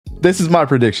This is my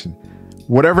prediction.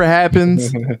 Whatever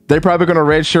happens, they're probably going to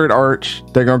redshirt Arch.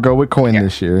 They're going to go with Quinn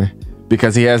this year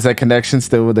because he has that connection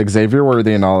still with Xavier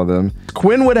Worthy and all of them.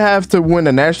 Quinn would have to win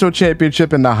a national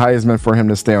championship and the Heisman for him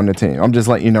to stay on the team. I'm just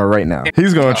letting you know right now.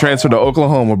 He's going to transfer to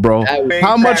Oklahoma, bro.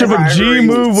 How much of a G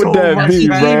move would that be,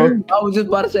 bro? I was just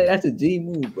about to say that's a G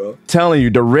move, bro. Telling you,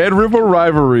 the Red River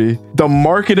rivalry, the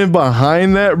marketing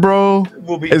behind that, bro,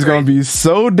 is going to be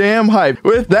so damn hype.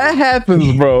 If that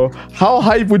happens, bro, how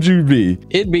hype would you be?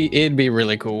 It'd be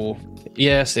really cool.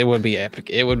 Yes, it would be epic.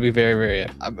 It would be very, very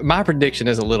epic. My prediction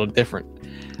is a little different.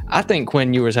 I think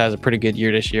Quinn Ewers has a pretty good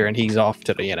year this year, and he's off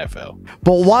to the NFL.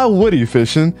 But why would he,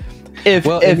 Fishing?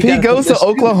 If he goes to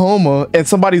Oklahoma and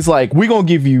somebody's like, we're going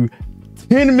to give you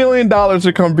 $10 million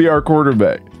to come be our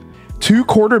quarterback. 2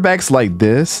 quarterbacks like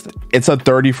this, it's a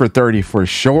 30 for 30 for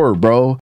sure, bro.